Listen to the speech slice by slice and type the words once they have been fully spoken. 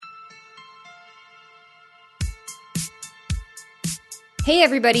Hey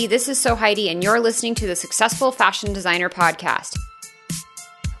everybody, this is Heidi, and you're listening to the Successful Fashion Designer Podcast.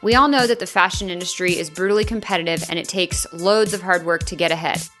 We all know that the fashion industry is brutally competitive and it takes loads of hard work to get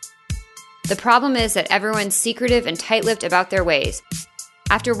ahead. The problem is that everyone's secretive and tight-lipped about their ways.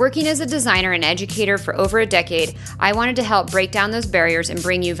 After working as a designer and educator for over a decade, I wanted to help break down those barriers and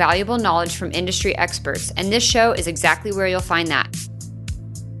bring you valuable knowledge from industry experts, and this show is exactly where you'll find that.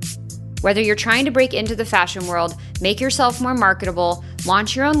 Whether you're trying to break into the fashion world, make yourself more marketable,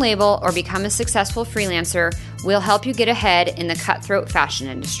 launch your own label, or become a successful freelancer, we'll help you get ahead in the cutthroat fashion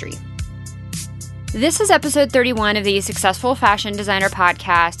industry. This is episode 31 of the Successful Fashion Designer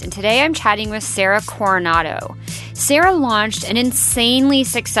Podcast, and today I'm chatting with Sarah Coronado. Sarah launched an insanely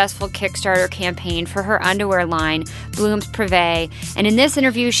successful Kickstarter campaign for her underwear line, Bloom's Privé, and in this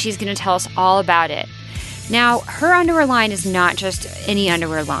interview, she's going to tell us all about it. Now, her underwear line is not just any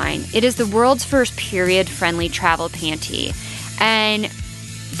underwear line. It is the world's first period-friendly travel panty. And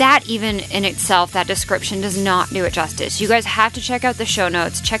that even in itself, that description does not do it justice. You guys have to check out the show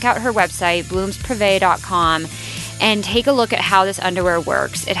notes. Check out her website, bloomsprivé.com, and take a look at how this underwear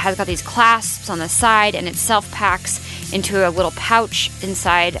works. It has got these clasps on the side, and it self-packs into a little pouch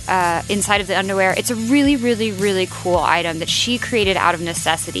inside of the underwear. It's a really, really, really cool item that she created out of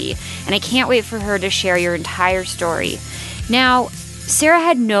necessity, and I can't wait for her to share your entire story. Now, Sarah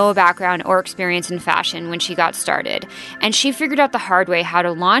had no background or experience in fashion when she got started, and she figured out the hard way how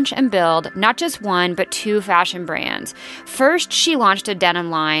to launch and build not just one, but two fashion brands. First, she launched a denim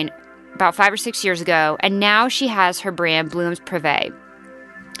line about 5 or 6 years ago, and now she has her brand Bloom's Privé.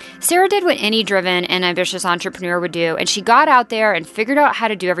 Sarah did what any driven and ambitious entrepreneur would do, and she got out there and figured out how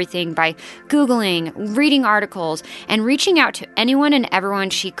to do everything by Googling, reading articles, and reaching out to anyone and everyone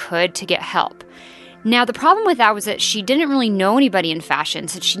she could to get help. Now, the problem with that was that she didn't really know anybody in fashion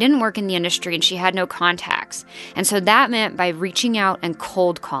since she didn't work in the industry and she had no contacts. And so that meant by reaching out and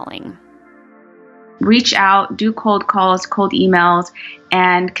cold calling. Reach out, do cold calls, cold emails,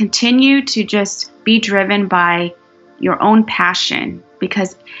 and continue to just be driven by your own passion,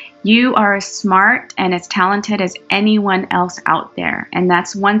 because you are as smart and as talented as anyone else out there. And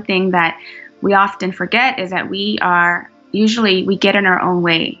that's one thing that we often forget, is that we get in our own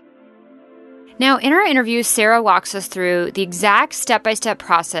way. Now, in our interview, Sarah walks us through the exact step-by-step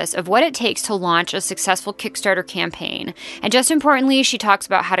process of what it takes to launch a successful Kickstarter campaign. And just importantly, she talks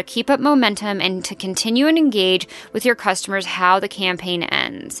about how to keep up momentum and to continue and engage with your customers how the campaign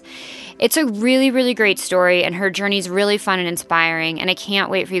ends. It's a really, really great story, and her journey is really fun and inspiring, and I can't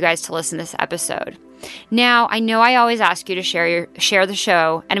wait for you guys to listen to this episode. Now, I know I always ask you to share the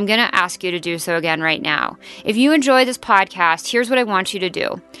show, and I'm going to ask you to do so again right now. If you enjoy this podcast, here's what I want you to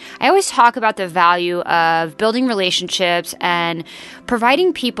do. I always talk about the value of building relationships and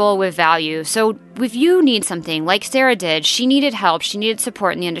providing people with value. So if you need something, like Sarah did, she needed help, she needed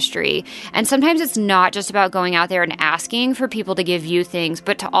support in the industry. And sometimes it's not just about going out there and asking for people to give you things,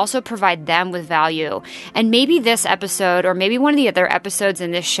 but to also provide them with value. And maybe this episode, or maybe one of the other episodes in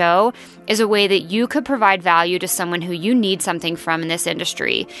this show, is a way that you could provide value to someone who you need something from in this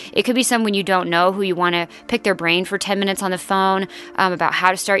industry. It could be someone you don't know who you want to pick their brain for 10 minutes on the phone about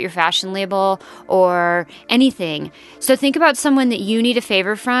how to start your fashion label or anything. So think about someone that you need a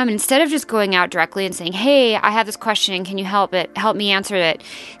favor from, and instead of just going out directly and saying, hey, I have this question, can you help me answer it?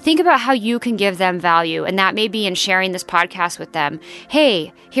 Think about how you can give them value, and that may be in sharing this podcast with them.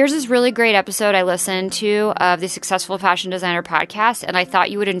 Hey, here's this really great episode I listened to of the Successful Fashion Designer Podcast, and I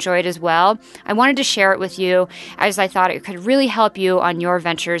thought you would enjoy it as well. I wanted to share it with you as I thought it could really help you on your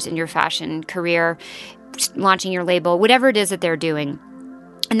ventures in your fashion career, launching your label, whatever it is that they're doing.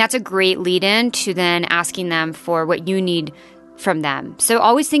 And that's a great lead-in to then asking them for what you need from them. So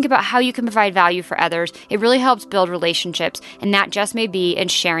always think about how you can provide value for others. It really helps build relationships, and that just may be in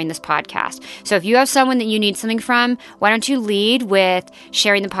sharing this podcast. So if you have someone that you need something from, why don't you lead with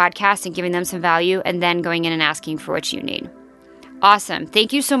sharing the podcast and giving them some value, and then going in and asking for what you need. Awesome.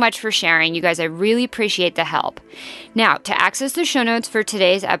 Thank you so much for sharing. You guys, I really appreciate the help. Now, to access the show notes for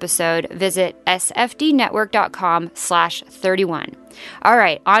today's episode, visit sfdnetwork.com/31. All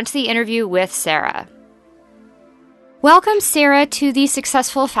right, on to the interview with Sarah. Welcome, Sarah, to the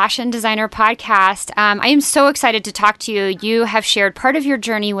Successful Fashion Designer Podcast. I am so excited to talk to you. You have shared part of your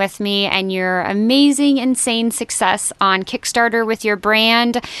journey with me and your amazing, insane success on Kickstarter with your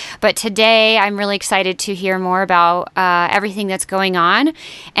brand. But today, I'm really excited to hear more about everything that's going on.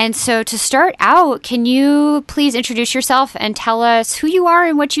 And so to start out, can you please introduce yourself and tell us who you are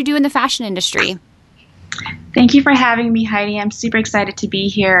and what you do in the fashion industry? Thank you for having me, Heidi. I'm super excited to be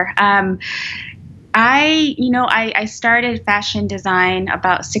here. I started fashion design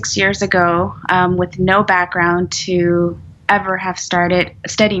about 6 years ago with no background to ever have started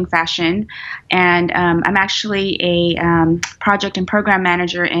studying fashion. And I'm actually a project and program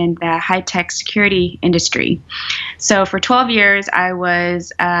manager in the high-tech security industry. So for 12 years, I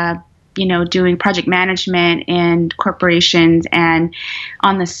was doing project management in corporations, and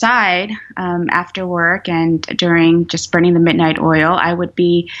on the side, after work and during just burning the midnight oil, I would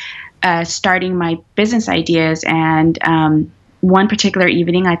be starting my business ideas. And one particular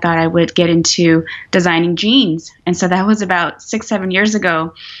evening, I thought I would get into designing jeans, and so that was about 6-7 years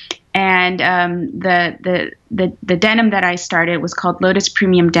ago. And the denim that I started was called Lotus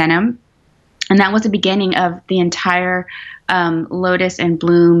Premium Denim, and that was the beginning of the entire Lotus and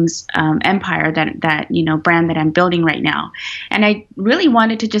Bloom's empire, that brand that I'm building right now. And I really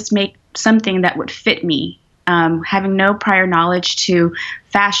wanted to just make something that would fit me, having no prior knowledge to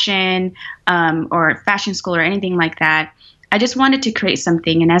fashion or fashion school or anything like that. I just wanted to create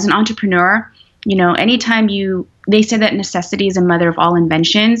something. And as an entrepreneur, anytime they say that necessity is a mother of all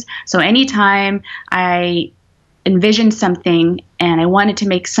inventions. So anytime I envisioned something and I wanted to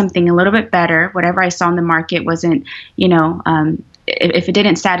make something a little bit better, whatever I saw in the market wasn't, if it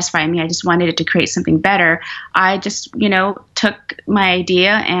didn't satisfy me, I just wanted it to create something better. I just, took my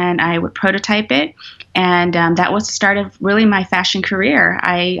idea and I would prototype it. And that was the start of really my fashion career.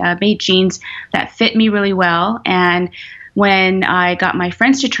 I made jeans that fit me really well. And when I got my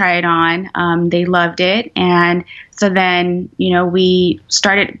friends to try it on, they loved it. And so then, we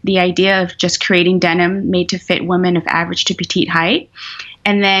started the idea of just creating denim made to fit women of average to petite height.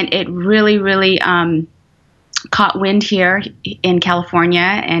 And then it really, really caught wind here in California,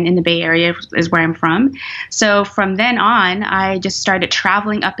 and in the Bay Area is where I'm from. So from then on, I just started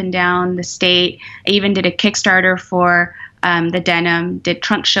traveling up and down the state. I even did a Kickstarter for the denim, did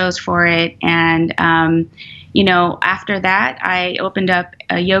trunk shows for it. And after that, I opened up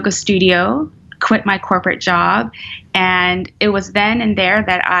a yoga studio, quit my corporate job. And it was then and there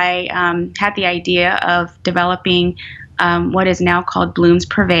that I had the idea of developing what is now called Bloom's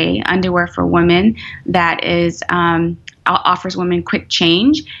Purvey, underwear for women that is offers women quick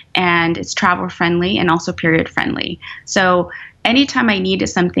change, and it's travel friendly and also period friendly. So anytime I needed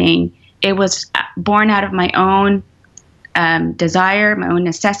something, it was born out of my own desire, my own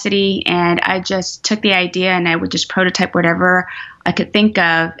necessity, and I just took the idea and I would just prototype whatever I could think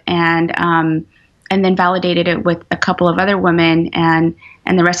of, and then validated it with a couple of other women, and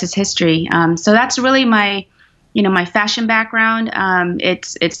the rest is history. So that's really my fashion background.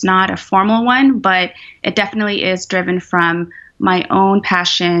 It's not a formal one, but it definitely is driven from my own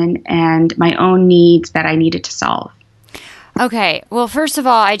passion and my own needs that I needed to solve. Okay. Well, first of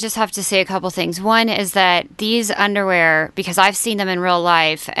all, I just have to say a couple things. One is that these underwear, because I've seen them in real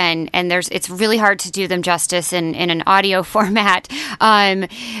life, and it's really hard to do them justice in an audio format.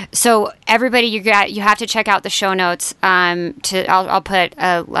 So everybody, you have to check out the show notes. I'll put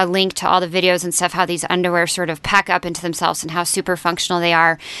a link to all the videos and stuff, how these underwear sort of pack up into themselves and how super functional they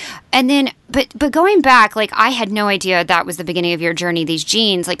are. And then, but going back, like, I had no idea that was the beginning of your journey, these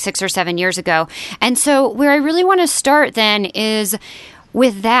jeans, like 6 or 7 years ago. And so where I really want to start then is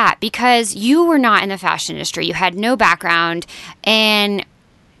with that, because you were not in the fashion industry. You had no background. And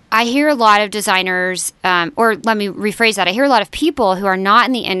I hear a lot of designers, or let me rephrase that. I hear a lot of people who are not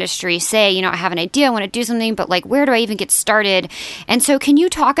in the industry say, I have an idea, I want to do something, but like, where do I even get started? And so can you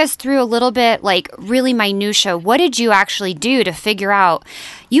talk us through a little bit, like really minutia? What did you actually do to figure out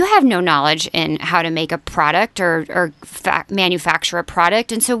you have no knowledge in how to make a product or manufacture a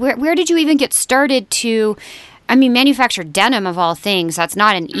product? And so where did you even get started to, manufacture denim of all things? That's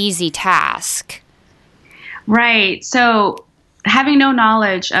not an easy task. Right. So having no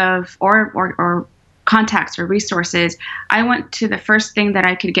knowledge of or contacts or resources, I went to the first thing that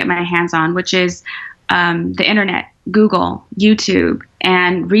I could get my hands on, which is the internet, Google, YouTube,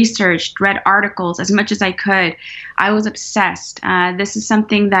 and researched, read articles as much as I could. I was obsessed. This is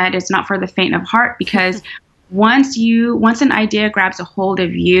something that is not for the faint of heart, because once an idea grabs a hold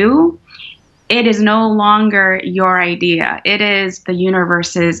of you, it is no longer your idea. It is the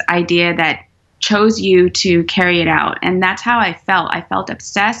universe's idea that chose you to carry it out. And that's how I felt. I felt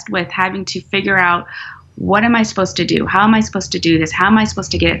obsessed with having to figure out, what am I supposed to do? How am I supposed to do this? How am I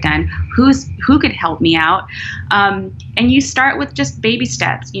supposed to get it done? Who could help me out? And you start with just baby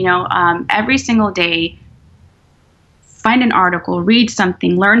steps, every single day. Find an article, read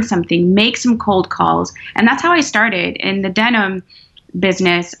something, learn something, make some cold calls. And that's how I started in the denim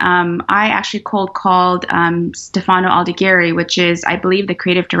business. I actually cold called Stefano Aldighieri, which is, I believe, the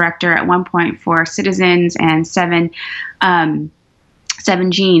creative director at one point for Citizens and Seven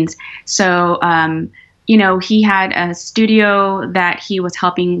Jeans. So, he had a studio that he was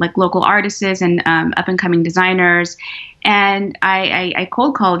helping like local artists and up and coming designers. And I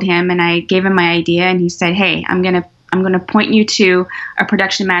cold called him and I gave him my idea, and he said, "Hey, I'm gonna point you to a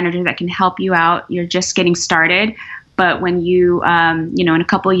production manager that can help you out. You're just getting started, but when you in a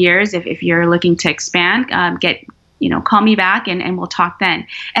couple of years, if you're looking to expand, call me back and we'll talk then."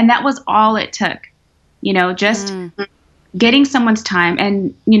 And that was all it took, just getting someone's time.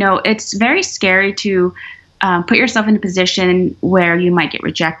 And, it's very scary to put yourself in a position where you might get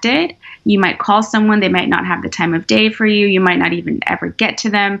rejected. You might call someone, they might not have the time of day for you. You might not even ever get to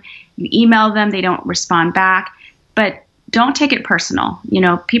them. You email them, they don't respond back. But don't take it personal.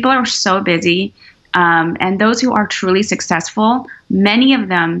 People are so busy. And those who are truly successful, many of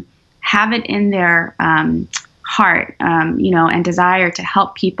them have it in their heart, and desire to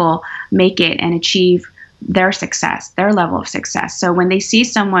help people make it and achieve their success, their level of success. So when they see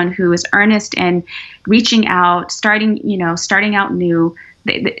someone who is earnest and reaching out, starting out new,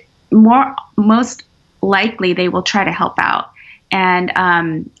 most likely they will try to help out. And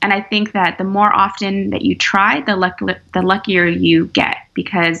I think that the more often that you try, the luckier you get,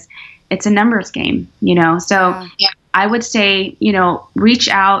 because it's a numbers game, So yeah. I would say, reach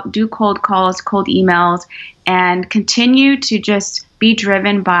out, do cold calls, cold emails, and continue to just be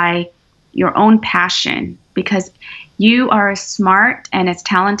driven by your own passion, because you are as smart and as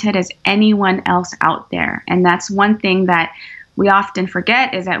talented as anyone else out there. And that's one thing that we often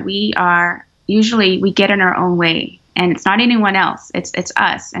forget, is that we get in our own way, and it's not anyone else, it's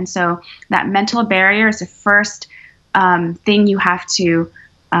us. And so that mental barrier is the first thing you have to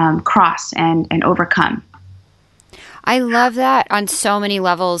cross and overcome. I love that on so many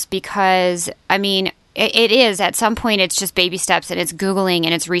levels, because it is, at some point, it's just baby steps, and it's Googling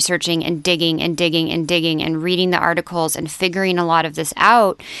and it's researching and digging and digging and digging and reading the articles and figuring a lot of this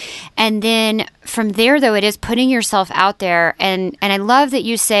out. And then from there, though, it is putting yourself out there. And I love that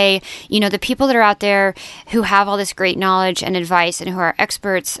you say, the people that are out there who have all this great knowledge and advice and who are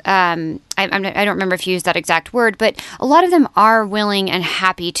experts, I don't remember if you used that exact word, but a lot of them are willing and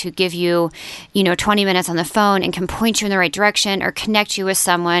happy to give you, 20 minutes on the phone and can point you in the right direction or connect you with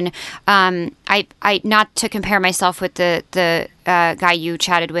someone. I not to compare myself with the guy you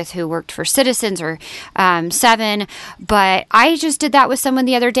chatted with who worked for Citizens or Seven, but I just did that with someone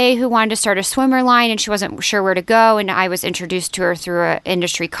the other day who wanted to start a swimmer line, and she wasn't sure where to go, and I was introduced to her through an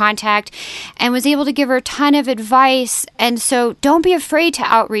industry contact and was able to give her a ton of advice. And so don't be afraid to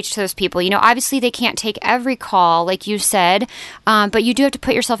outreach to those people. Obviously they can't take every call, like you said, but you do have to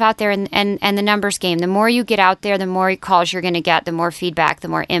put yourself out there, and the numbers game. The more you get out there, the more calls you're going to get, the more feedback, the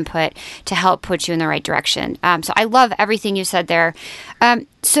more input to help put you in the right direction. So I love everything you said there.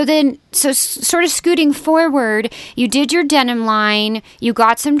 So sort of scooting forward, you did your denim line, you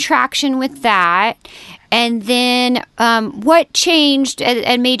got some traction with that, and then what changed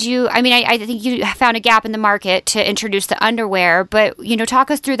and made you, I think you found a gap in the market to introduce the underwear, but,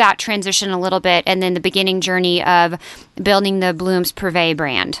 talk us through that transition a little bit, and then the beginning journey of building the Blooms Privé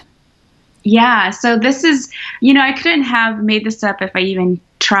brand. Yeah, so this is, I couldn't have made this up if I even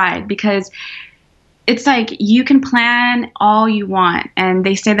tried, because it's like you can plan all you want, and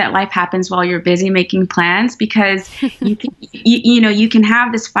they say that life happens while you're busy making plans, because you can, you can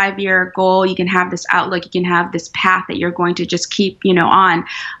have this 5-year goal, you can have this outlook, you can have this path that you're going to just keep, on.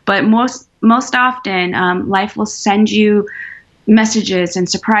 But most often, life will send you messages and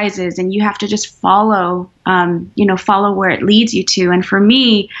surprises, and you have to just follow where it leads you to. And for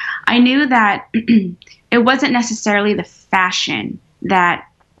me, I knew that it wasn't necessarily the fashion that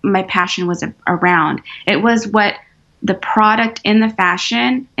my passion was around. It was what the product in the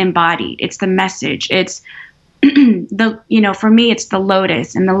fashion embodied. It's the message. It's for me, it's the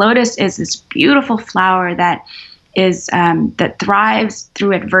lotus, and the lotus is this beautiful flower that is that thrives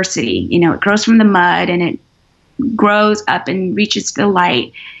through adversity. It grows from the mud, and it grows up and reaches the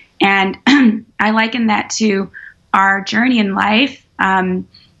light. And I liken that to our journey in life. And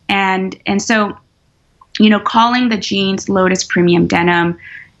so, calling the jeans Lotus Premium Denim.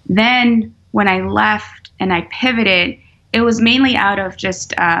 Then when I left and I pivoted, it was mainly out of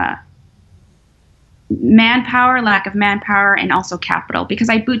just manpower, lack of manpower, and also capital, because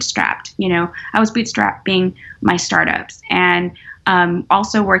I bootstrapped. I was bootstrapping my startups, and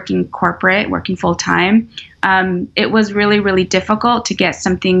also working corporate, working full time. It was really, really difficult to get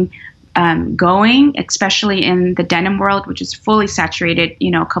something going, especially in the denim world, which is fully saturated,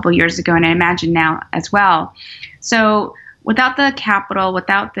 a couple years ago, and I imagine now as well. So without the capital,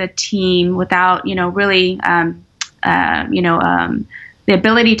 without the team, without, really, the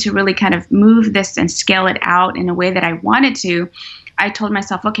ability to really kind of move this and scale it out in a way that I wanted to, I told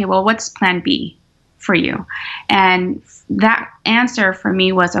myself, okay, well, what's plan B for you? And that answer for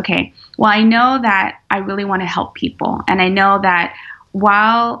me was, okay, well, I know that I really want to help people. And I know that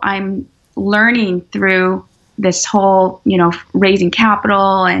while I'm learning through this whole, raising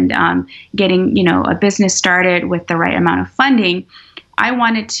capital and getting, a business started with the right amount of funding, I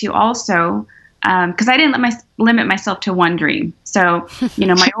wanted to also, because I didn't limit myself to one dream. So,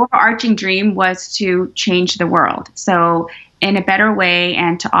 my overarching dream was to change the world. So in a better way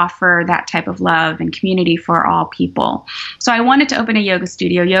and to offer that type of love and community for all people. So I wanted to open a yoga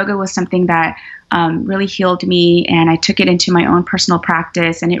studio. Yoga was something that really healed me, and I took it into my own personal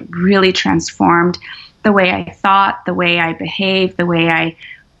practice, and it really transformed the way I thought, the way I behaved, the way I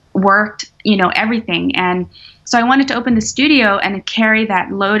worked, everything. And so I wanted to open the studio and carry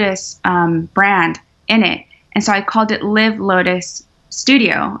that Lotus brand in it. And so I called it Live Lotus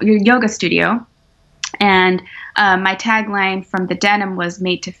Studio, Yoga Studio. And my tagline from the denim was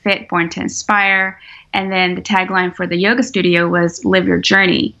Made to Fit, Born to Inspire. And then the tagline for the yoga studio was Live Your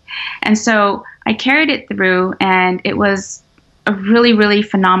Journey. And so I carried it through, and it was a really, really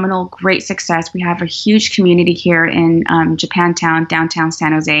phenomenal, great success. We have a huge community here in Japantown, downtown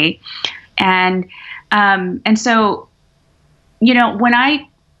San Jose. And so, when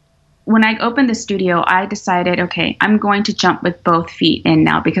I opened the studio, I decided, okay, I'm going to jump with both feet in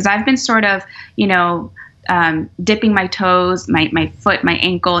now, because I've been sort of, dipping my toes, my foot, my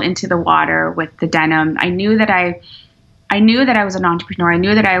ankle into the water with the denim. I knew that I was an entrepreneur. I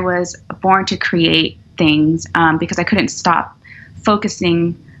knew that I was born to create things, because I couldn't stop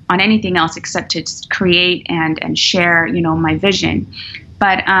focusing on anything else except to create and share, my vision.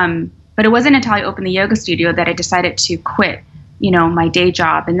 But it wasn't until I opened the yoga studio that I decided to quit, my day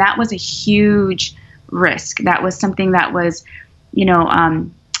job. And that was a huge risk. That was something that was,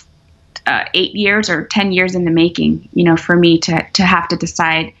 8 years or 10 years in the making, for me to have to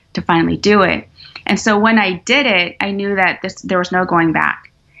decide to finally do it. And so when I did it, I knew that there was no going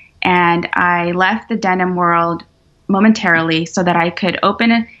back. And I left the denim world momentarily so that I could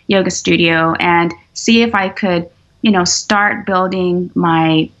open a yoga studio and see if I could, start building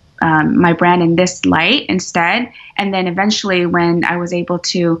my brand in this light instead. And then eventually, when I was able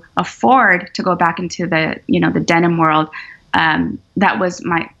to afford to go back into the, the denim world, that was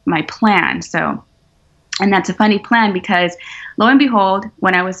my plan. So, and that's a funny plan, because lo and behold,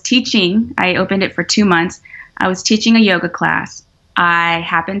 when I was teaching, I opened it for 2 months. I was teaching a yoga class. I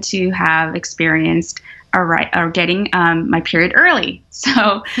happened to have experienced getting my period early.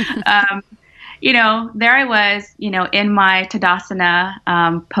 So, there I was, in my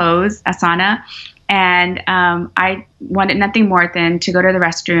Tadasana pose, asana, and I wanted nothing more than to go to the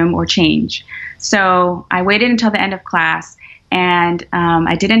restroom or change. So I waited until the end of class, and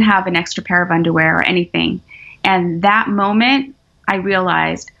I didn't have an extra pair of underwear or anything. And that moment, I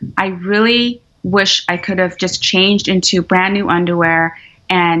realized I really wish I could have just changed into brand new underwear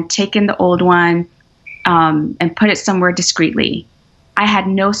and taken the old one and put it somewhere discreetly. I had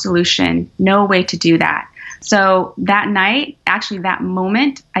no solution, no way to do that. So that night, actually that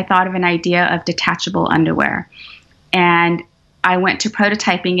moment, I thought of an idea of detachable underwear. And I went to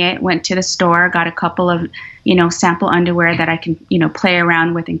prototyping it, went to the store, got a couple of, sample underwear that I can, play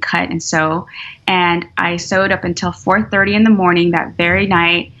around with and cut and sew. And I sewed up until 4:30 in the morning that very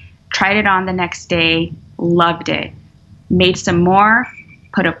night, tried it on the next day, loved it. Made some more,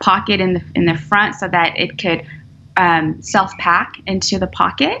 put a pocket in the front so that it could self-pack into the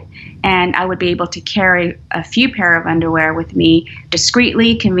pocket, and I would be able to carry a few pair of underwear with me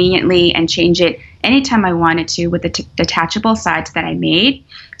discreetly, conveniently, and change it anytime I wanted to with the detachable sides that I made,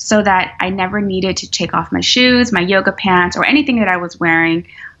 so that I never needed to take off my shoes, my yoga pants, or anything that I was wearing.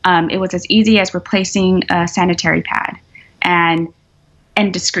 It was as easy as replacing a sanitary pad, and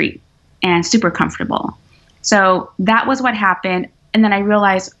discreet and super comfortable. So that was what happened. And then I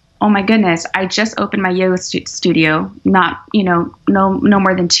realized, oh my goodness, I just opened my yoga studio, not, no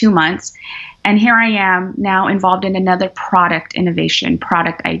more than 2 months. And here I am now involved in another product innovation,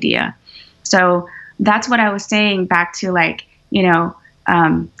 product idea. So that's what I was saying back to, like,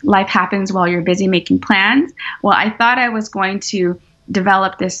 life happens while you're busy making plans. Well, I thought I was going to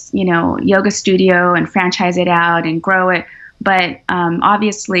develop this, yoga studio and franchise it out and grow it. But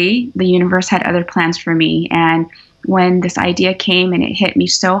obviously the universe had other plans for me. And when this idea came and it hit me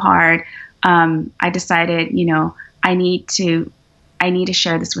so hard, I decided, I need to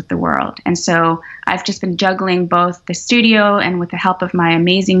share this with the world. And so I've just been juggling both the studio, and with the help of my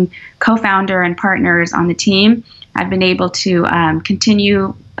amazing co-founder and partners on the team, I've been able to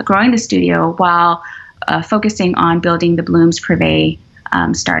continue growing the studio while focusing on building the Blooms Privé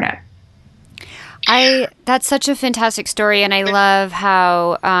startup. That's such a fantastic story, and I love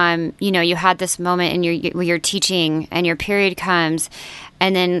how you had this moment in where you're teaching and your period comes,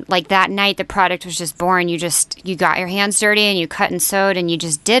 and then like that night the product was just born. You got your hands dirty and you cut and sewed and you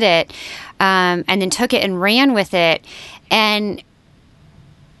just did it, and then took it and ran with it. And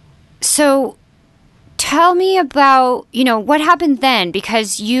so tell me about, what happened then,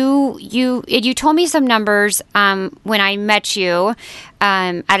 because you told me some numbers when I met you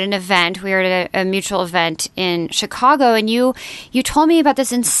at an event. We were at a mutual event in Chicago, and you told me about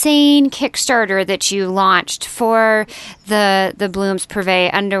this insane Kickstarter that you launched for the Blooms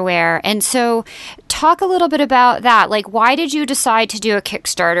Privé underwear. And so talk a little bit about that. Like, why did you decide to do a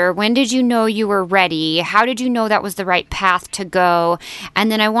Kickstarter? When did you know you were ready? How did you know that was the right path to go?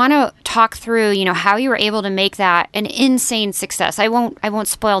 And then I want to talk through, how you were able to make that an insane success. I won't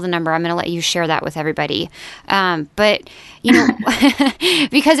spoil the number. I'm going to let you share that with everybody. But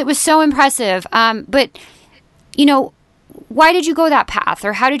because it was so impressive. But why did you go that path,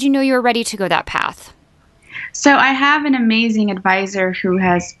 or how did you know you were ready to go that path? So I have an amazing advisor who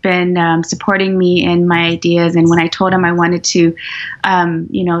has been supporting me in my ideas. And when I told him I wanted to,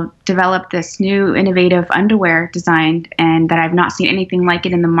 develop this new innovative underwear design and that I've not seen anything like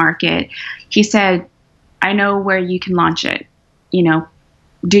it in the market, he said, I know where you can launch it,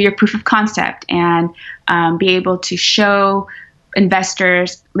 do your proof of concept and be able to show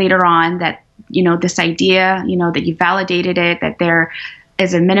investors later on that, this idea, that you validated it, that there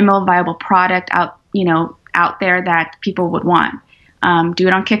is a minimal viable product out there that people would want. Do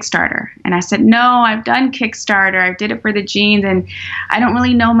it on Kickstarter. And I said, no, I've done Kickstarter. I did it for the jeans, and I don't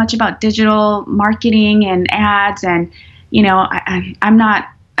really know much about digital marketing and ads. And, I'm not,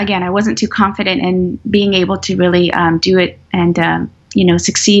 again, I wasn't too confident in being able to really do it and,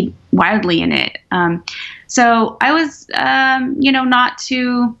 succeed wildly in it. So I was, not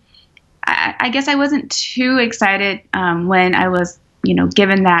too, I guess I wasn't too excited when I was,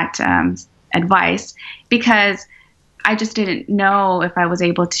 given that advice, because I just didn't know if I was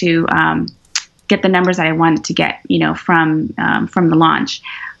able to get the numbers that I wanted to get, from the launch.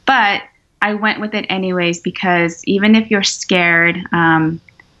 But I went with it anyways, because even if you're scared,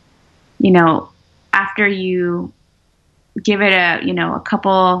 after you give it a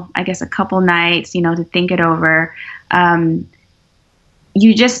couple nights, to think it over,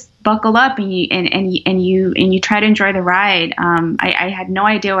 you just buckle up and you try to enjoy the ride. I had no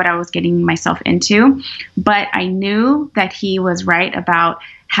idea what I was getting myself into, but I knew that he was right about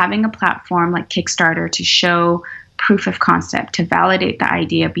having a platform like Kickstarter to show proof of concept, to validate the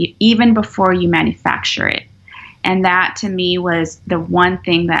idea even before you manufacture it. And that to me was the one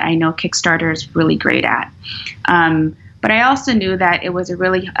thing that I know Kickstarter is really great at. But I also knew that it was a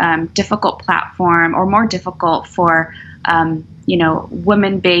really difficult platform, or more difficult for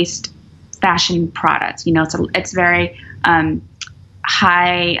women-based fashion products. It's very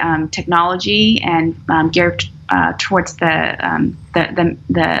high technology and geared towards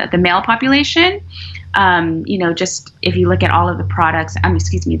the male population. Just if you look at all of the products, all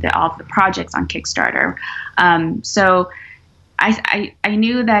of the projects on Kickstarter. So I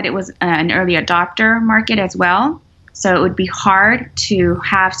knew that it was an early adopter market as well. So it would be hard to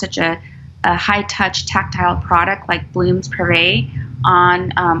have such a high-touch, tactile product like Blooms Privé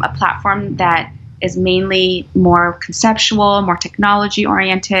on a platform that is mainly more conceptual, more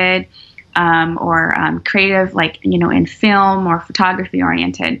technology-oriented, or creative, like, in film or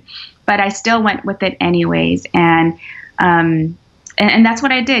photography-oriented. But I still went with it anyways, and that's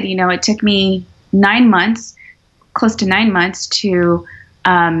what I did. It took me 9 months, close to 9 months, to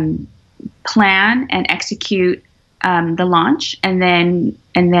plan and execute the launch, and then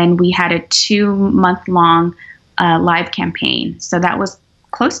we had a 2-month-long live campaign. So that was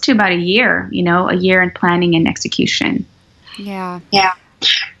close to about a year in planning and execution. Yeah.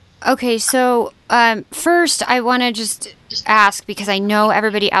 Okay, so first I want to just ask, because I know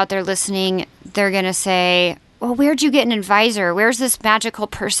everybody out there listening, they're going to say, well, where'd you get an advisor? Where's this magical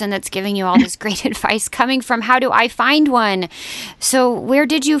person that's giving you all this great advice coming from? How do I find one? So where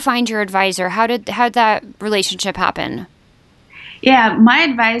did you find your advisor? How'd that relationship happen? Yeah, my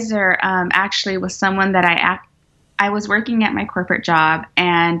advisor actually was someone that I was working at my corporate job,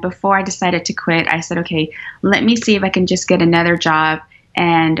 and before I decided to quit, I said, okay, let me see if I can just get another job.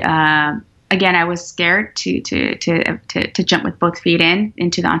 And again, I was scared to jump with both feet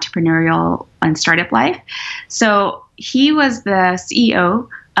into the entrepreneurial and startup life. So he was the CEO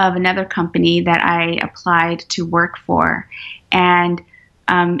of another company that I applied to work for. And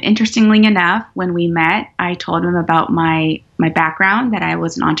interestingly enough, when we met, I told him about my background, that I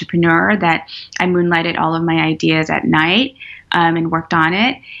was an entrepreneur, that I moonlighted all of my ideas at night and worked on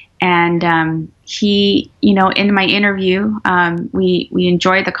it. And he, in my interview, we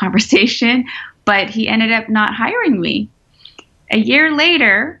enjoyed the conversation, but he ended up not hiring me. A year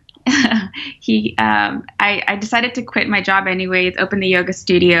later, I decided to quit my job anyways, open the yoga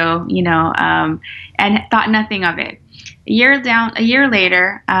studio, and thought nothing of it. A year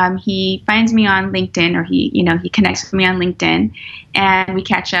later, he finds me on LinkedIn, or he connects with me on LinkedIn, and we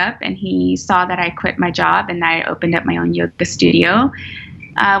catch up, and he saw that I quit my job and I opened up my own yoga studio.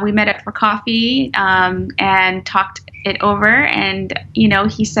 We met up for coffee, and talked it over, and,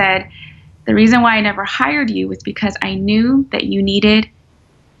 he said, the reason why I never hired you was because I knew that you needed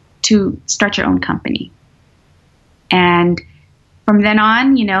to start your own company. And from then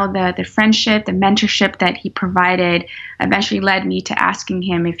on, the friendship, the mentorship that he provided eventually led me to asking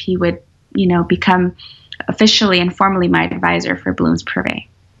him if he would, become officially and formally my advisor for Blooms Privé.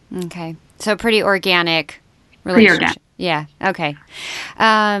 Okay. So pretty organic relationship. Pretty organic. Yeah. Okay.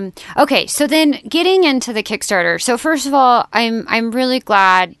 Okay. So then getting into the Kickstarter. So first of all, I'm really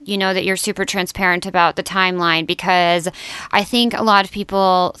glad, that you're super transparent about the timeline, because I think a lot of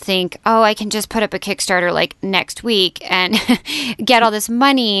people think, oh, I can just put up a Kickstarter like next week and get all this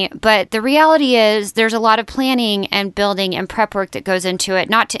money. But the reality is there's a lot of planning and building and prep work that goes into it,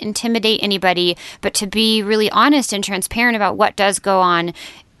 not to intimidate anybody, but to be really honest and transparent about what does go on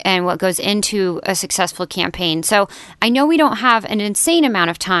and what goes into a successful campaign. So I know we don't have an insane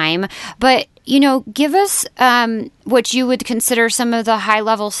amount of time, but, give us what you would consider some of the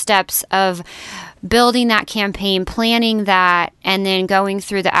high-level steps of building that campaign, planning that, and then going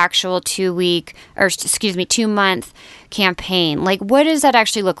through the actual 2-month campaign. Like, what does that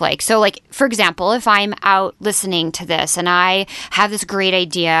actually look like? So, like, for example, if I'm out listening to this and I have this great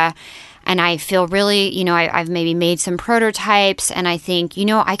idea, and I feel really, I've maybe made some prototypes, and I think,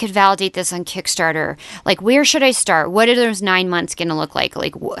 I could validate this on Kickstarter. Like, where should I start? What are those 9 months going to look like?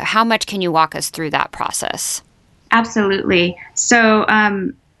 Like, how much can you walk us through that process? Absolutely. So,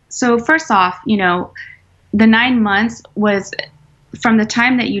 first off, the 9 months was from the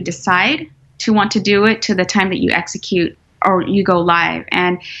time that you decide to want to do it to the time that you execute or you go live.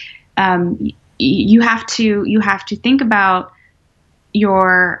 And you have to think about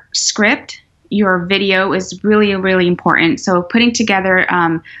your script. Your video is really, really important. So putting together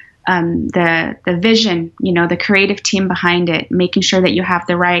the vision, the creative team behind it, making sure that you have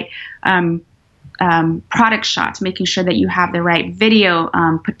the right product shots, making sure that you have the right video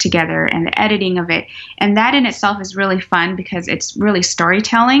put together, and the editing of it. And that in itself is really fun because it's really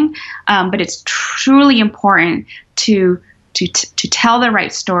storytelling, but it's truly important to tell the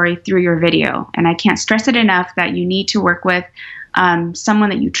right story through your video. And I can't stress it enough that you need to work with someone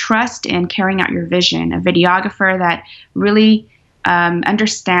that you trust in carrying out your vision, a videographer that really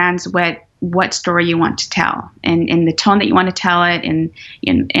understands what story you want to tell, and in the tone that you want to tell it, and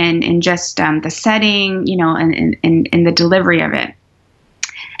just the setting, and the delivery of it.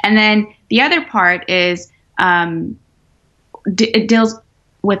 And then the other part is it deals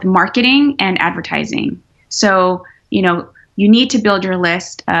with marketing and advertising. So, you need to build your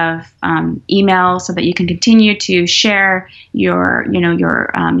list of emails so that you can continue to share your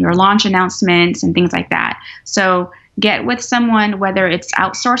launch announcements and things like that. So get with someone, whether it's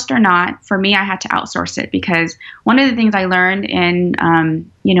outsourced or not. For me, I had to outsource it because one of the things I learned in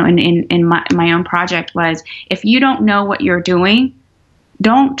my own project was, if you don't know what you're doing,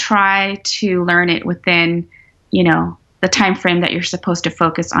 don't try to learn it within, the time frame that you're supposed to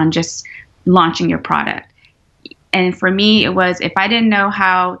focus on just launching your product. And for me, it was, if I didn't know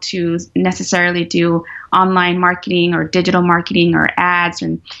how to necessarily do online marketing or digital marketing or ads,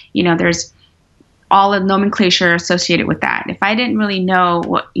 and, there's all the nomenclature associated with that. If I didn't really know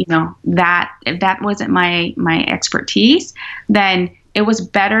what, if that wasn't my expertise, then it was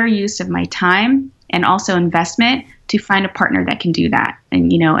better use of my time and also investment to find a partner that can do that.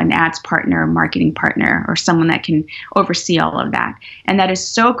 And, an ads partner, a marketing partner, or someone that can oversee all of that. And that is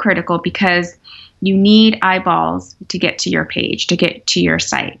so critical because you need eyeballs to get to your page, to get to your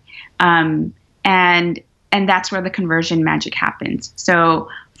site. And that's where the conversion magic happens. So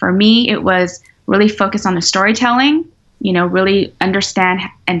for me, it was really focus on the storytelling, really understand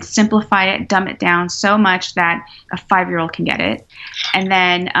and simplify it, dumb it down so much that a 5-year-old can get it. And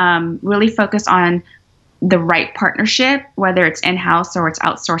then really focus on the right partnership, whether it's in-house or it's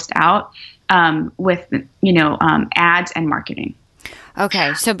outsourced out, with, ads and marketing.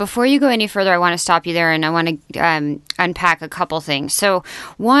 Okay, so before you go any further, I want to stop you there, and I want to unpack a couple things. So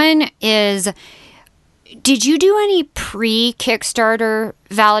one is, did you do any pre-Kickstarter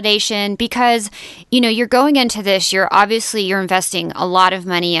validation? Because, you're going into this, you're investing a lot of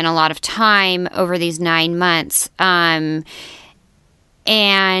money and a lot of time over these 9 months.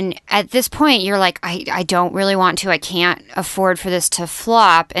 And at this point, you're like, I don't really want to. I can't afford for this to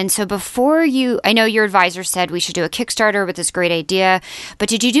flop. And so I know your advisor said we should do a Kickstarter with this great idea, but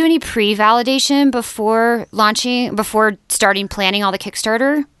did you do any pre-validation before starting planning all the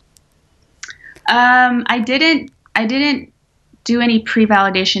Kickstarter? I didn't do any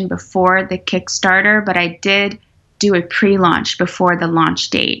pre-validation before the Kickstarter, but I did do a pre-launch before the launch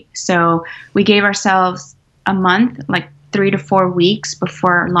date. So we gave ourselves a month, like 3 to 4 weeks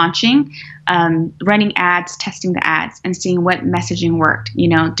before launching, running ads, testing the ads, and seeing what messaging worked,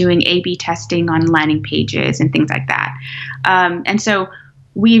 doing A/B testing on landing pages and things like that. And so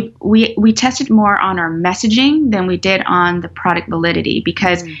we tested more on our messaging than we did on the product validity,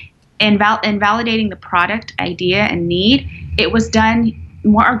 because in validating the product idea and need, it was done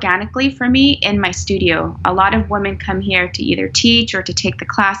more organically for me in my studio. A lot of women come here to either teach or to take the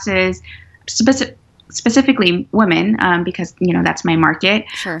classes, specifically women, because that's my market.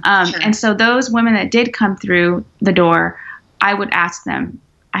 Sure. And so those women that did come through the door, I would ask them,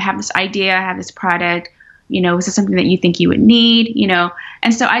 I have this idea, I have this product, is this something that you think you would need,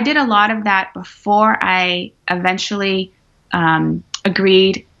 And so I did a lot of that before I eventually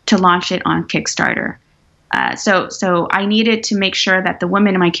agreed to launch it on Kickstarter. So I needed to make sure that the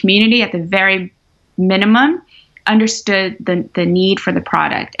women in my community, at the very minimum, understood the need for the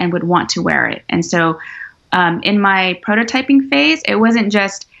product and would want to wear it. And so in my prototyping phase, it wasn't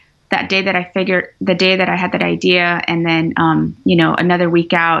just that day that the day that I had that idea, and then another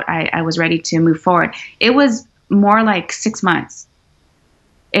week out, I was ready to move forward. It was more like 6 months.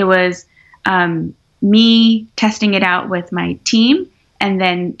 It was me testing it out with my team, and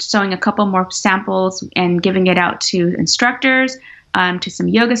then sewing a couple more samples and giving it out to instructors, to some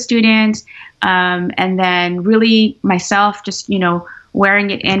yoga students, and then really myself just, wearing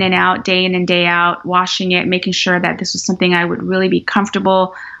it in and out, day in and day out, washing it, making sure that this was something I would really be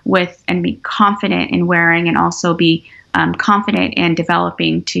comfortable with and be confident in wearing, and also be confident in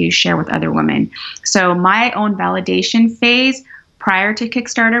developing to share with other women. So my own validation phase prior to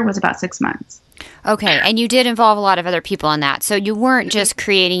Kickstarter was about 6 months. Okay, and you did involve a lot of other people in that. So you weren't just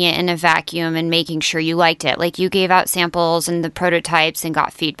creating it in a vacuum and making sure you liked it. Like, you gave out samples and the prototypes and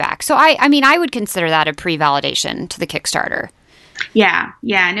got feedback. So I would consider that a pre-validation to the Kickstarter. Yeah,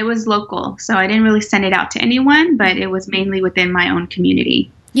 and it was local. So I didn't really send it out to anyone, but it was mainly within my own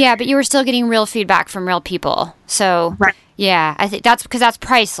community. Yeah, but you were still getting real feedback from real people. So, right. Yeah, I think that's because that's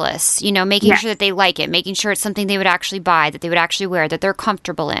priceless, making sure that they like it, making sure it's something they would actually buy, that they would actually wear, that they're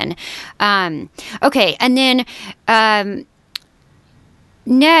comfortable in. Okay, and then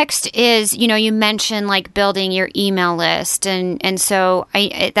next is, you mentioned like building your email list. And so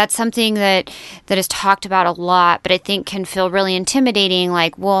that's something that is talked about a lot, but I think can feel really intimidating.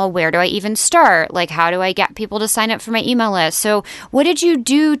 Like, well, where do I even start? Like, how do I get people to sign up for my email list? So what did you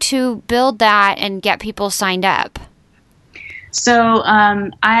do to build that and get people signed up? So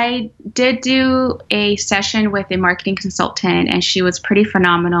I did do a session with a marketing consultant, and she was pretty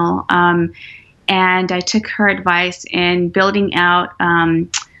phenomenal. And I took her advice in building out,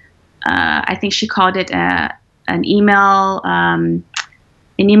 I think she called it an email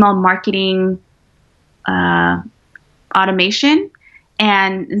marketing automation.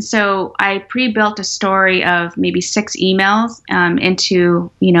 And so I pre-built a story of maybe 6 emails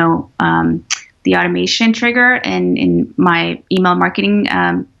into, the automation trigger in my email marketing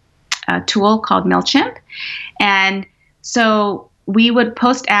tool called MailChimp. And so we would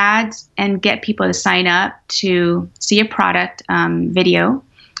post ads and get people to sign up to see a product video.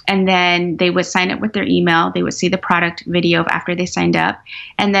 And then they would sign up with their email. They would see the product video after they signed up.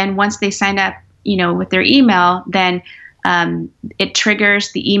 And then once they signed up, with their email, then it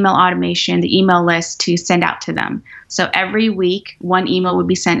triggers the email automation, the email list to send out to them. So every week, one email would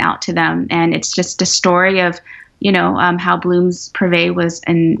be sent out to them. And it's just a story of, how Bloom's Privé was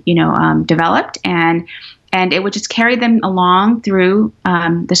developed. And it would just carry them along through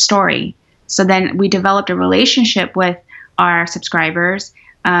the story. So then we developed a relationship with our subscribers.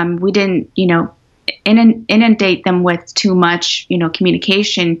 We didn't, inundate them with too much,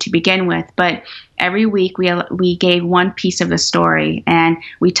 communication to begin with. But every week we gave one piece of the story, and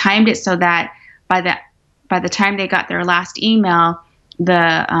we timed it so that by the time they got their last email,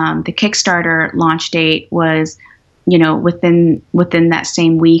 the Kickstarter launch date was, within that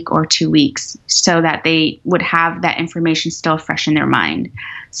same week or 2 weeks, so that they would have that information still fresh in their mind.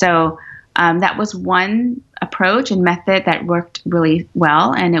 So that was one approach and method that worked really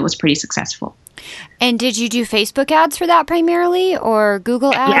well, and it was pretty successful. And did you do Facebook ads for that primarily, or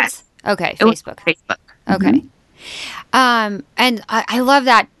Google ads? Yes. Okay, Facebook. Facebook. Okay. And I love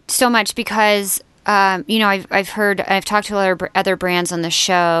that so much, because I've talked to other brands on the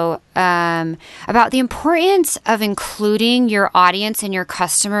show about the importance of including your audience and your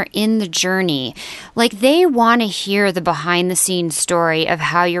customer in the journey. Like, they want to hear the behind the scenes story of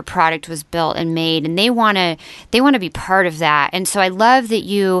how your product was built and made, and they want to be part of that. And so I love that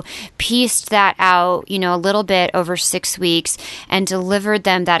you pieced that out, a little bit over 6 weeks and delivered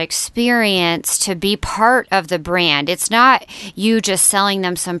them that experience to be part of the brand. It's not you just selling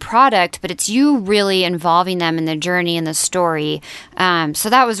them some product, but it's you really involving them in the journey and the story. So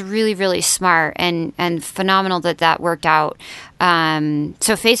that was really, really smart and phenomenal that worked out.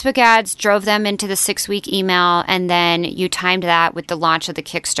 So Facebook ads drove them into the 6-week email, and then you timed that with the launch of the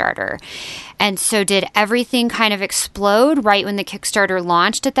Kickstarter. And so did everything kind of explode right when the Kickstarter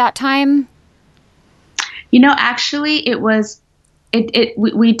launched at that time? Actually,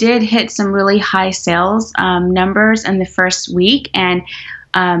 we did hit some really high sales numbers in the first week, and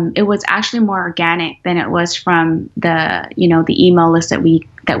it was actually more organic than it was from the email list that we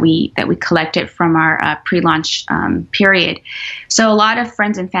collected from our pre-launch period. So a lot of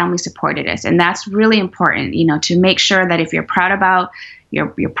friends and family supported us, and that's really important. To make sure that if you're proud about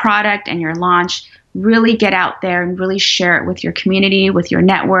your product and your launch, really get out there and really share it with your community, with your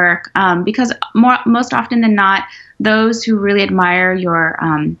network, because most often than not, those who really admire your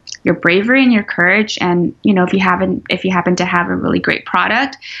bravery and your courage, and if you happen to have a really great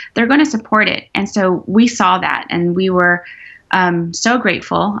product, they're going to support it. And so we saw that, and we were so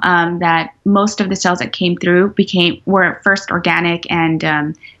grateful that most of the sales that came through were at first organic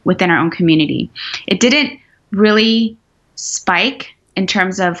and within our own community. It didn't really spike in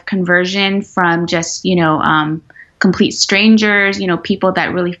terms of conversion from just complete strangers, people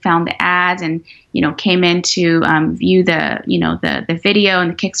that really found the ads and came in to view the video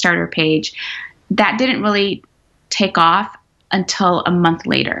and the Kickstarter page. That didn't really take off until a month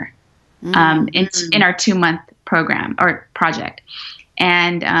later, in our 2-month program or project,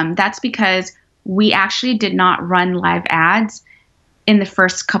 and that's because we actually did not run live ads in the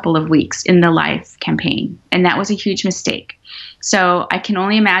first couple of weeks in the live campaign, and that was a huge mistake. So I can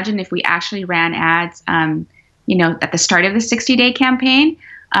only imagine if we actually ran ads, at the start of the 60-day campaign,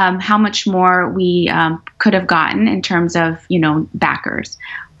 how much more we could have gotten in terms of, backers.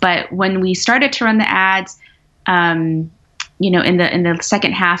 But when we started to run the ads, in the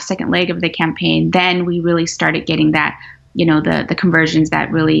second leg of the campaign, then we really started getting that, the conversions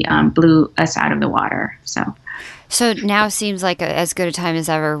that really blew us out of the water. So now seems like as good a time as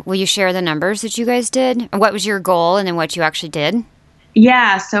ever. Will you share the numbers that you guys did? What was your goal and then what you actually did?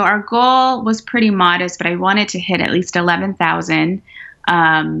 Yeah, so our goal was pretty modest, but I wanted to hit at least 11,000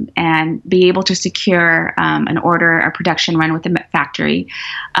 and be able to secure a production run with the factory.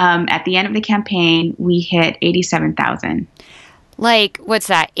 At the end of the campaign, we hit 87,000. Like, what's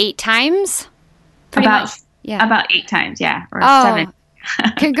that, 8 times? About 8 times, yeah, or 7.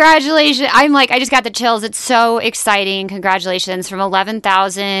 Congratulations. I just got the chills. It's so exciting. Congratulations, from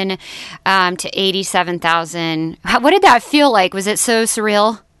 11,000 to 87,000. What did that feel like? Was it so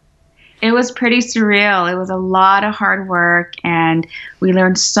surreal? It was pretty surreal. It was a lot of hard work, and we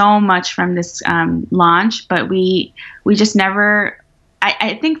learned so much from this launch, but we just never,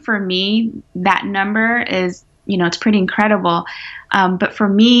 I think for me, that number is, it's pretty incredible. But for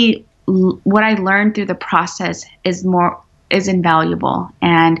me, what I learned through the process is invaluable.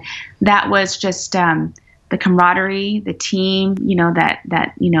 And that was just the camaraderie, the team,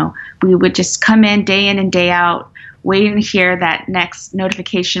 that we would just come in and day out, waiting to hear that next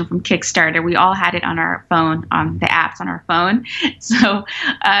notification from Kickstarter. We all had it on our phone, on the apps on our phone. So,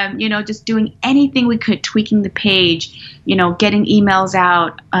 just doing anything we could, tweaking the page, getting emails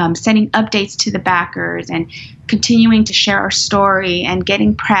out, sending updates to the backers, and continuing to share our story and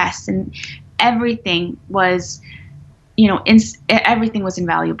getting press, and everything was everything was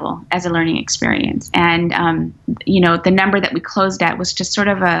invaluable as a learning experience. And, the number that we closed at was just sort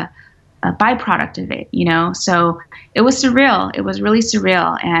of a byproduct of it, So it was surreal. It was really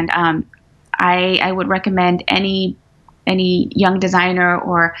surreal. And I would recommend any young designer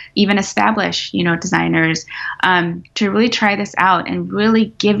or even established, designers to really try this out and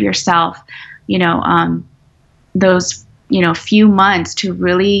really give yourself, those, few months to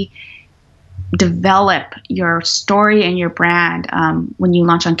really develop your story and your brand when you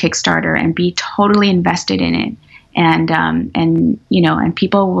launch on Kickstarter, and be totally invested in it. And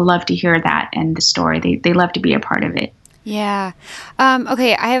people will love to hear that and the story. They love to be a part of it. Yeah.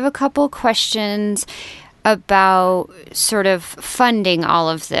 Okay. I have a couple questions. about sort of funding all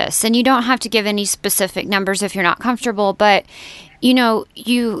of this? And you don't have to give any specific numbers if you're not comfortable, but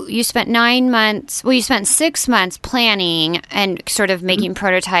you spent 9 months, you spent 6 months planning and sort of making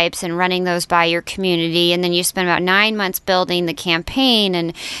prototypes and running those by your community. And then you spent about 9 months building the campaign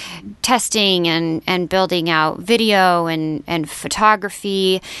and testing and building out video and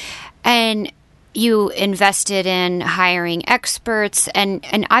photography. And you invested in hiring experts, and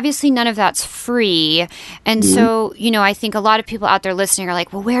obviously none of that's free. And so, I think a lot of people out there listening are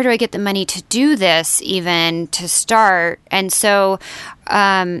like, well, where do I get the money to do this even to start? And so,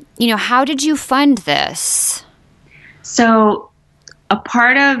 how did you fund this? So a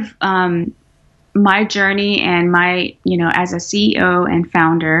part of my journey and my, as a CEO and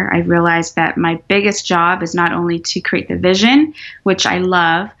founder, I realized that my biggest job is not only to create the vision, which I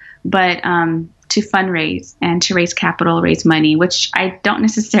love, but to fundraise and to raise capital, raise money, which I don't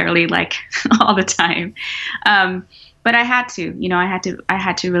necessarily like all the time. But I had to, I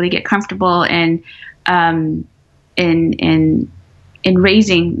had to really get comfortable in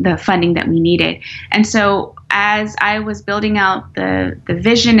raising the funding that we needed. And so as I was building out the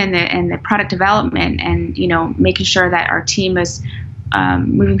vision and the product development and, making sure that our team was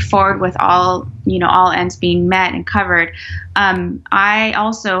moving forward with all ends being met and covered, I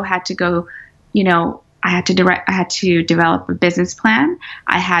also had to go, I had to develop a business plan.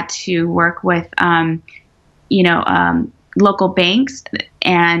 I had to work with, local banks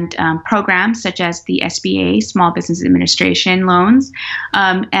and programs such as the SBA, Small Business Administration loans,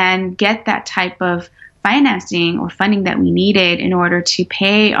 and get that type of financing or funding that we needed in order to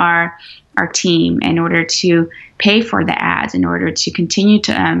pay our team, in order to pay for the ads, in order to continue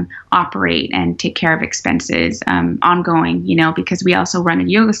to operate and take care of expenses ongoing, because we also run a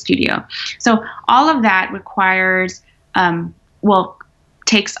yoga studio. So all of that requires,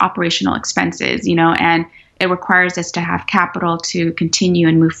 takes operational expenses, and it requires us to have capital to continue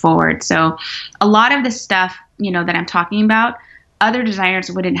and move forward. So a lot of the stuff, that I'm talking about, other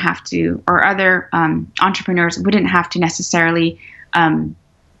designers wouldn't have to, or other entrepreneurs wouldn't have to necessarily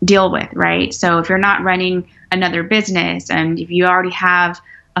deal with, right? So if you're not running another business and if you already have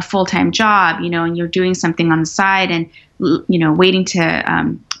a full-time job, and you're doing something on the side and, waiting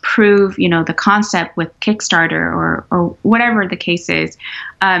to prove, the concept with Kickstarter or whatever the case is,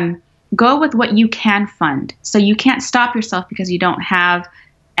 go with what you can fund. So you can't stop yourself because you don't have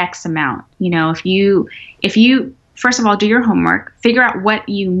X amount. If you first of all, do your homework, figure out what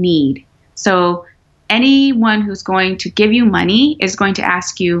you need. So anyone who's going to give you money is going to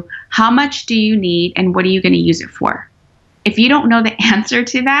ask you, how much do you need and what are you going to use it for? If you don't know the answer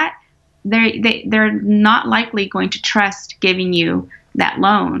to that, they're not likely going to trust giving you that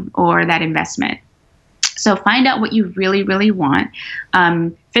loan or that investment. So find out what you really, really want,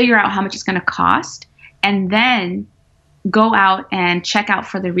 figure out how much it's going to cost, and then go out and check out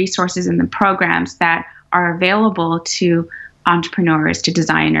for the resources and the programs that are available to entrepreneurs, to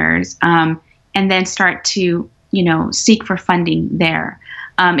designers, and then start to, seek for funding there.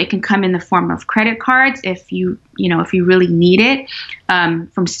 It can come in the form of credit cards if you really need it,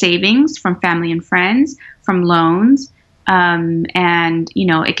 from savings, from family and friends, from loans, and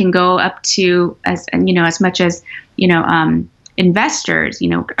it can go up to as much as investors,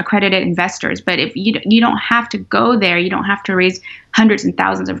 accredited investors. But if you don't have to go there, you don't have to raise hundreds and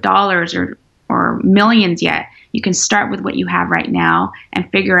thousands of dollars or millions yet. You can start with what you have right now and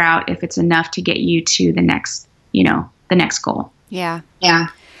figure out if it's enough to get you to the next goal. Yeah.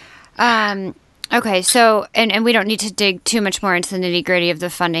 Okay. So, and we don't need to dig too much more into the nitty gritty of the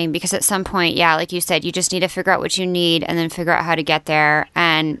funding because at some point, like you said, you just need to figure out what you need and then figure out how to get there.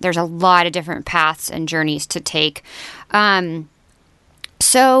 And there's a lot of different paths and journeys to take.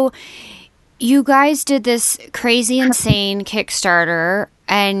 So you guys did this crazy, insane Kickstarter,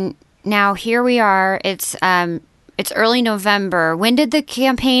 and now here we are. It's early November. When did the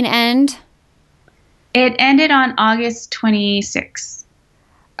campaign end? It ended on August 26th.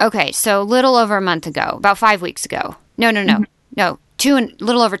 Okay, so a little over a month ago, about 5 weeks ago. No,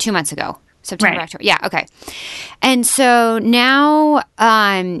 little over 2 months ago. September, right. October. Yeah, okay. And so now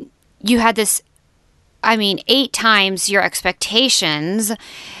you had this, 8 times your expectations.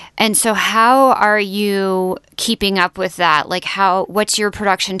 And so how are you keeping up with that? Like what's your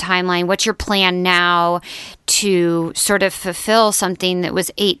production timeline? What's your plan now to sort of fulfill something that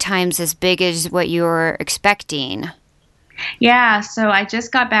was 8 times as big as what you were expecting? Yeah, so I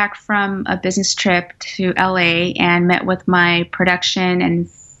just got back from a business trip to LA and met with my production and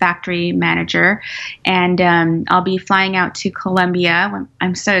factory manager, and I'll be flying out to Colombia.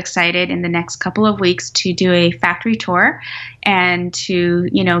 I'm so excited in the next couple of weeks to do a factory tour and to,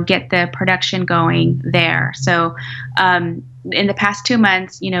 get the production going there. So in the past 2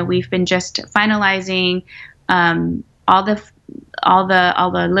 months, we've been just finalizing all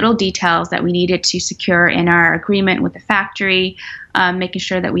the little details that we needed to secure in our agreement with the factory, making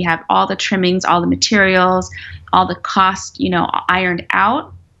sure that we have all the trimmings, all the materials, all the cost, ironed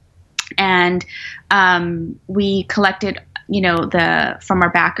out. And we collected, from our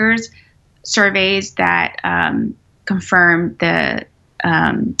backers, surveys that confirm the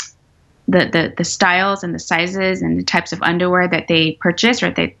styles and the sizes and the types of underwear that they purchased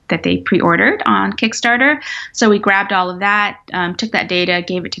or that they pre-ordered on Kickstarter. So we grabbed all of that, took that data,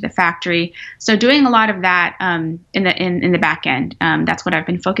 gave it to the factory. So doing a lot of that in the back end. That's what I've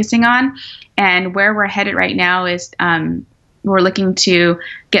been focusing on. And where we're headed right now is we're looking to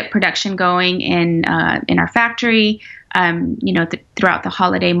get production going in our factory. Throughout the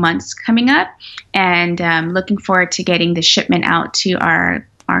holiday months coming up, and looking forward to getting the shipment out to our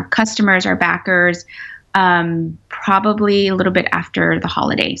customers, our backers, probably a little bit after the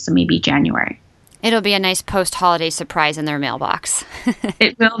holiday, so maybe January. It'll be a nice post-holiday surprise in their mailbox.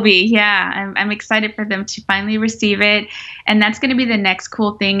 It will be, yeah. I'm excited for them to finally receive it. And that's going to be the next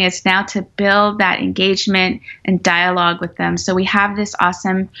cool thing, is now to build that engagement and dialogue with them. So we have this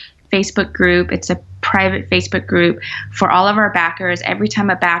awesome Facebook group. It's a private Facebook group for all of our backers. Every time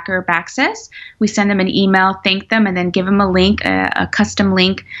a backer backs us, we send them an email, thank them, and then give them a link, a custom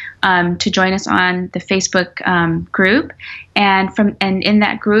link to join us on the Facebook group. And in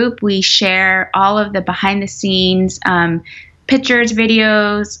that group, we share all of the behind the scenes pictures,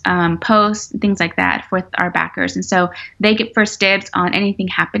 videos, posts, things like that with our backers. And so they get first dibs on anything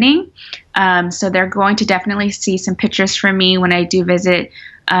happening. So they're going to definitely see some pictures from me when I do visit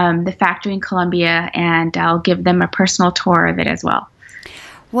the factory in Colombia, and I'll give them a personal tour of it as well.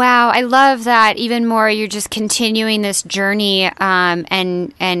 Wow, I love that. Even more, you're just continuing this journey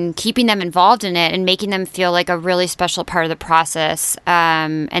and keeping them involved in it and making them feel like a really special part of the process,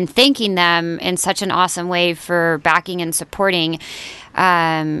 and thanking them in such an awesome way for backing and supporting.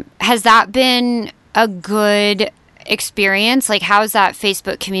 Has that been a good experience? Like, how's that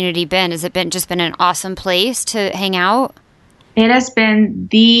Facebook community been? Has it just been an awesome place to hang out? It has been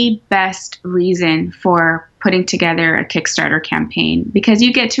the best reason for putting together a Kickstarter campaign, because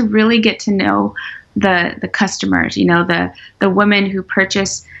you get to know the customers, the women who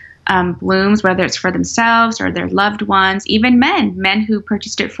purchase blooms, whether it's for themselves or their loved ones, even men who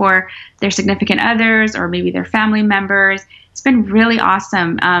purchased it for their significant others or maybe their family members. It's been really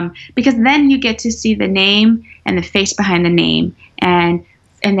awesome because then you get to see the name and the face behind the name, and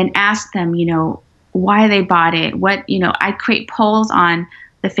then ask them, why they bought it. I create polls on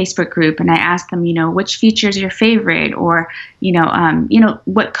the Facebook group, and I ask them, which feature is your favorite, or,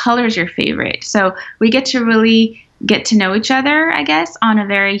 what color is your favorite. So we get to really get to know each other, I guess, on a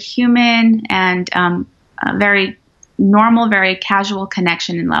very human and a very normal, very casual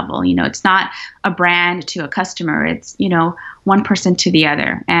connection and level. It's not a brand to a customer. It's, one person to the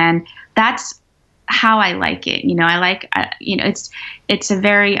other. And that's how I like it. I like, it's a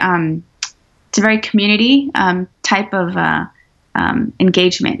very community type of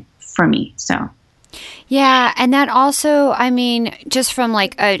engagement for me. So. Yeah. And that also, just from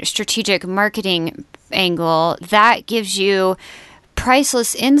like a strategic marketing angle, that gives you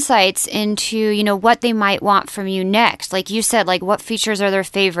priceless insights into, what they might want from you next. Like you said, like what features are their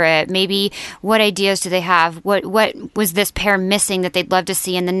favorite? Maybe what ideas do they have? What was this pair missing that they'd love to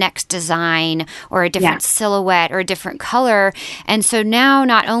see in the next design, or a different silhouette or a different color? And so now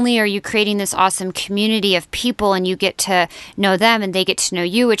not only are you creating this awesome community of people and you get to know them and they get to know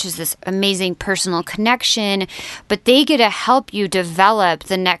you, which is this amazing personal connection, but they get to help you develop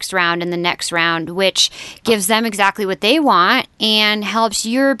the next round and the next round, which gives them exactly what they want and helps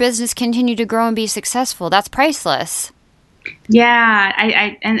your business continue to grow and be successful. That's priceless. Yeah,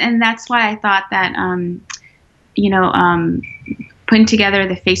 and that's why I thought that putting together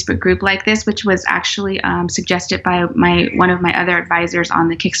the Facebook group like this, which was actually suggested by one of my other advisors on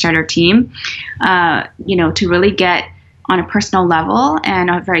the Kickstarter team, to really get on a personal level and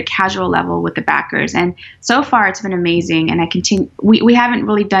a very casual level with the backers. And so far it's been amazing. And I continue, we haven't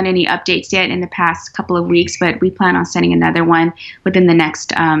really done any updates yet in the past couple of weeks, but we plan on sending another one within the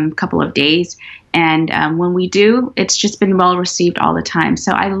next couple of days. And when we do, it's just been well received all the time.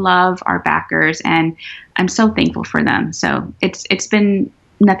 So I love our backers and I'm so thankful for them. So it's been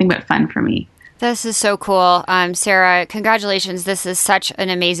nothing but fun for me. This is so cool. Sarah, congratulations. This is such an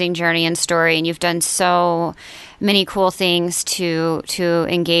amazing journey and story, and you've done so many cool things to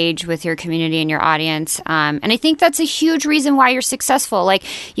engage with your community and your audience. And I think that's a huge reason why you're successful. Like,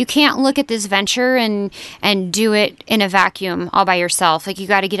 you can't look at this venture and do it in a vacuum all by yourself. Like, you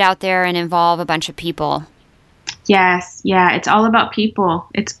got to get out there and involve a bunch of people. Yes. Yeah. It's all about people.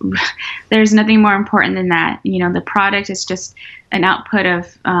 There's nothing more important than that. The product is just an output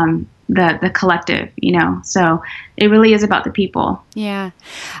of, the collective, so it really is about the people. Yeah.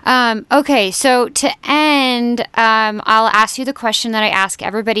 Okay. So to end, I'll ask you the question that I ask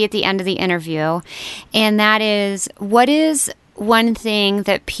everybody at the end of the interview. And that is, what is one thing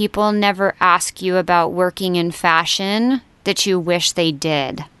that people never ask you about working in fashion that you wish they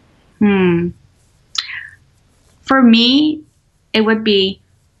did? For me, it would be,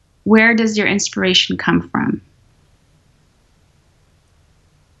 where does your inspiration come from?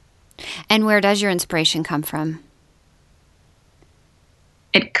 And where does your inspiration come from?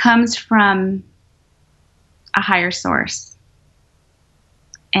 It comes from a higher source.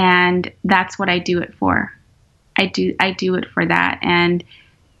 And that's what I do it for. I do it for that. And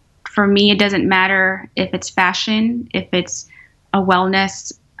for me, it doesn't matter if it's fashion, if it's a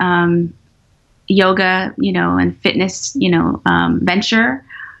wellness, yoga, and fitness, venture.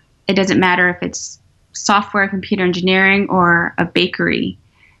 It doesn't matter if it's software, computer engineering, or a bakery.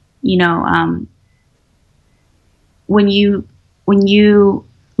 When you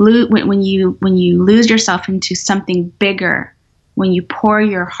lose yourself into something bigger, when you pour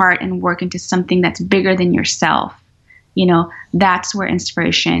your heart and work into something that's bigger than yourself, that's where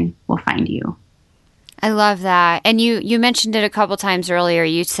inspiration will find you. I love that. And you mentioned it a couple times earlier.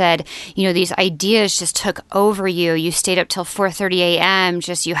 You said, these ideas just took over you. You stayed up till 4:30 a.m.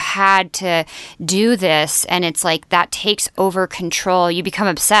 You had to do this. And it's like that takes over control. You become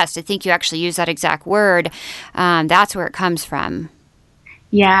obsessed. I think you actually use that exact word. That's where it comes from.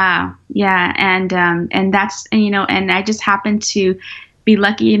 Yeah. Yeah. And that's, and I just happen to be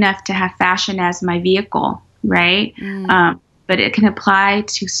lucky enough to have fashion as my vehicle, right? But it can apply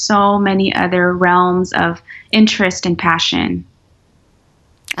to so many other realms of interest and passion.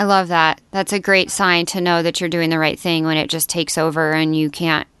 I love that. That's a great sign to know that you're doing the right thing when it just takes over and you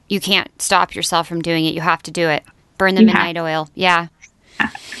can't stop yourself from doing it. You have to do it. Burn the midnight oil. Yeah.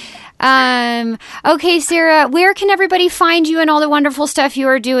 Okay, Sarah, where can everybody find you and all the wonderful stuff you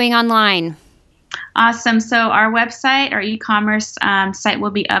are doing online? Awesome. So our website, our e-commerce site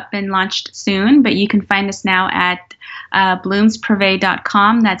will be up and launched soon, but you can find us now at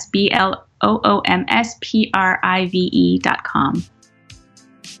bloomsprive.com. That's BLOOMSPRIVE.com.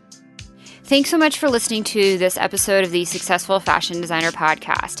 Thanks so much for listening to this episode of the Successful Fashion Designer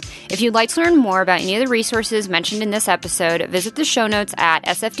Podcast. If you'd like to learn more about any of the resources mentioned in this episode, visit the show notes at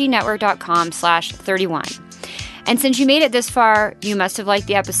SFDnetwork.com/31. And since you made it this far, you must have liked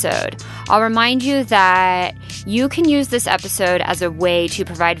the episode. I'll remind you that you can use this episode as a way to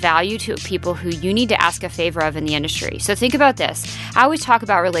provide value to people who you need to ask a favor of in the industry. So think about this. I always talk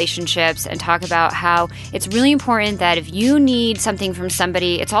about relationships and talk about how it's really important that if you need something from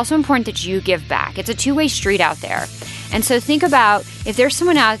somebody, it's also important that you give back. It's a two-way street out there. And so think about if there's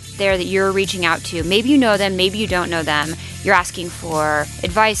someone out there that you're reaching out to, maybe you know them, maybe you don't know them, you're asking for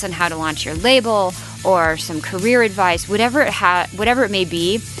advice on how to launch your label or some career advice, whatever it may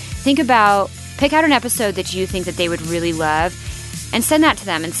be, pick out an episode that you think that they would really love and send that to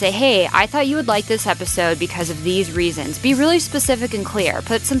them and say, hey, I thought you would like this episode because of these reasons. Be really specific and clear.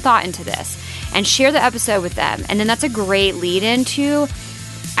 Put some thought into this and share the episode with them. And then that's a great lead into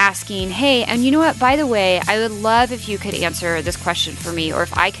asking, hey, and you know what, by the way, I would love if you could answer this question for me, or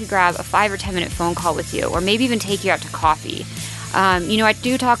if I could grab a 5 or 10 minute phone call with you, or maybe even take you out to coffee. I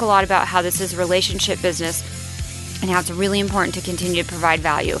do talk a lot about how this is a relationship business and how it's really important to continue to provide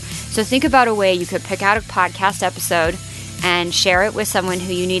value. So think about a way you could pick out a podcast episode and share it with someone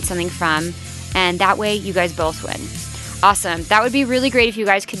who you need something from, and that way you guys both win. Awesome. That would be really great if you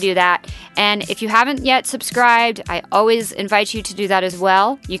guys could do that. And if you haven't yet subscribed, I always invite you to do that as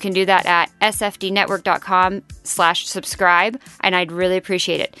well. You can do that at sfdnetwork.com/subscribe, and I'd really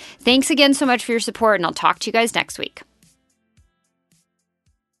appreciate it. Thanks again so much for your support, and I'll talk to you guys next week.